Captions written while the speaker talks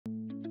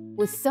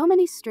With so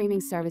many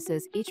streaming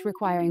services, each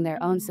requiring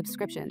their own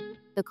subscription,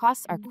 the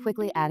costs are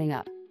quickly adding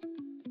up.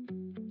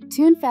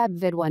 TuneFab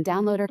VideOne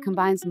Downloader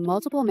combines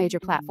multiple major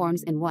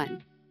platforms in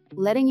one,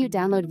 letting you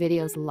download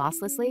videos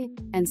losslessly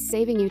and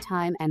saving you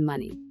time and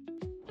money.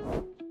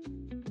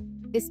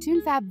 Is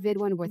TuneFab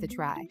VideOne worth a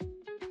try?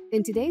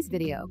 In today's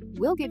video,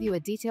 we'll give you a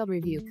detailed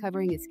review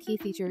covering its key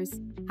features,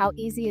 how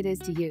easy it is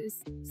to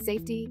use,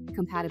 safety,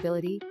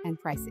 compatibility, and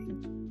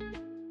pricing.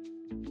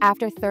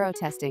 After thorough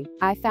testing,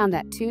 I found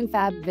that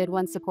TuneFab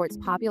VideOne supports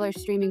popular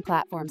streaming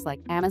platforms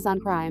like Amazon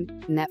Prime,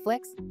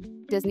 Netflix,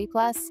 Disney+,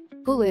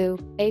 Hulu,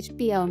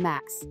 HBO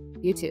Max,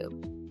 YouTube.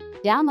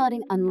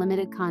 Downloading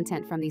unlimited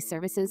content from these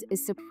services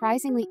is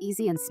surprisingly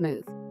easy and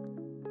smooth.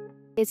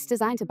 It's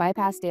designed to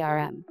bypass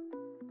DRM,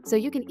 so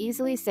you can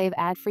easily save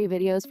ad-free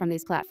videos from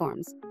these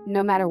platforms,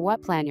 no matter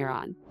what plan you're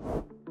on.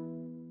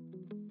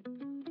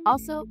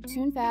 Also,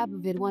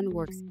 TuneFab VideOne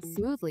works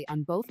smoothly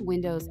on both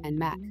Windows and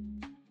Mac.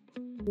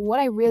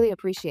 What I really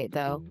appreciate,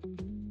 though,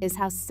 is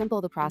how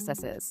simple the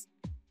process is.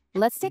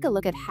 Let's take a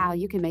look at how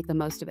you can make the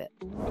most of it.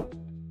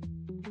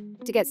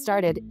 To get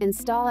started,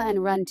 install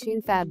and run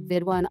TuneFab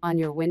VideOne on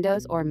your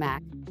Windows or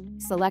Mac.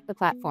 Select the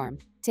platform,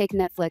 take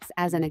Netflix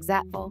as an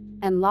example,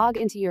 and log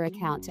into your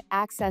account to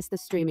access the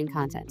streaming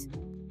content.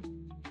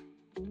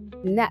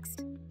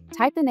 Next,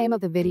 type the name of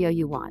the video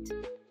you want,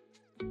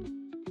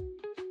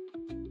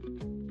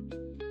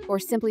 or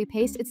simply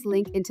paste its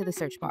link into the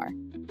search bar.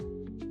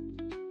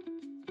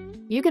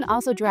 You can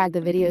also drag the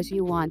videos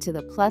you want to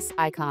the plus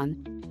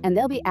icon, and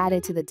they'll be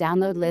added to the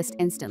download list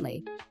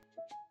instantly.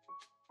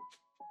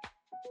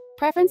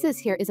 Preferences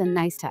here is a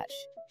nice touch.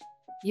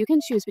 You can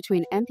choose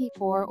between MP4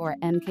 or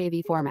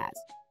MKV formats,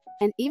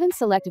 and even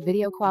select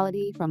video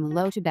quality from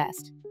low to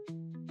best,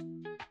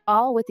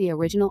 all with the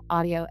original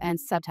audio and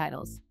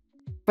subtitles.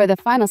 For the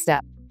final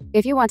step,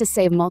 if you want to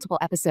save multiple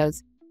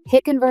episodes,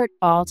 hit Convert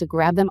All to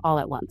grab them all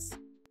at once.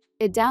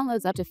 It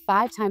downloads up to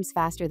 5 times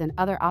faster than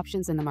other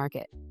options in the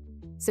market,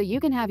 so you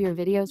can have your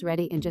videos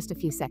ready in just a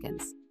few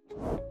seconds.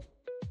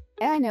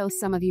 And I know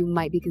some of you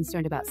might be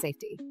concerned about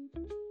safety.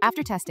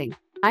 After testing,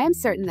 I am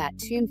certain that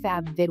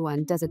TuneFab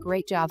VideOne does a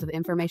great job of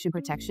information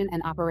protection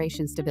and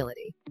operation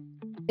stability.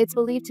 It's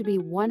believed to be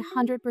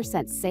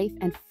 100% safe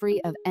and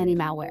free of any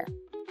malware.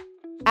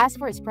 As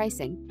for its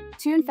pricing,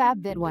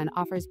 TuneFab VideOne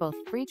offers both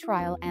free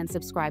trial and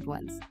subscribed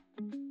ones.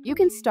 You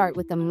can start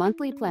with the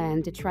monthly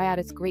plan to try out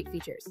its great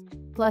features.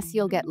 Plus,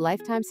 you'll get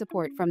lifetime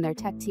support from their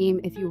tech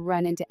team if you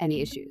run into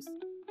any issues.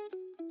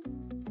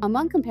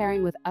 Among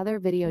comparing with other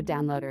video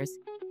downloaders,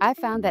 I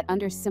found that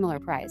under similar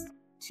price,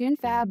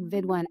 TuneFab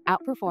VideOne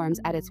outperforms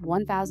at its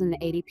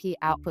 1080p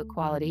output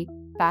quality,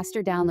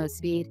 faster download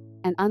speed,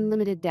 and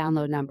unlimited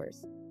download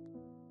numbers.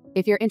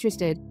 If you're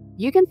interested,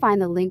 you can find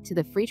the link to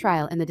the free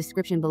trial in the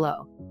description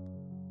below.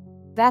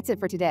 That's it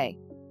for today.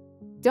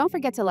 Don't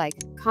forget to like,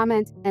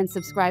 comment, and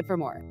subscribe for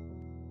more.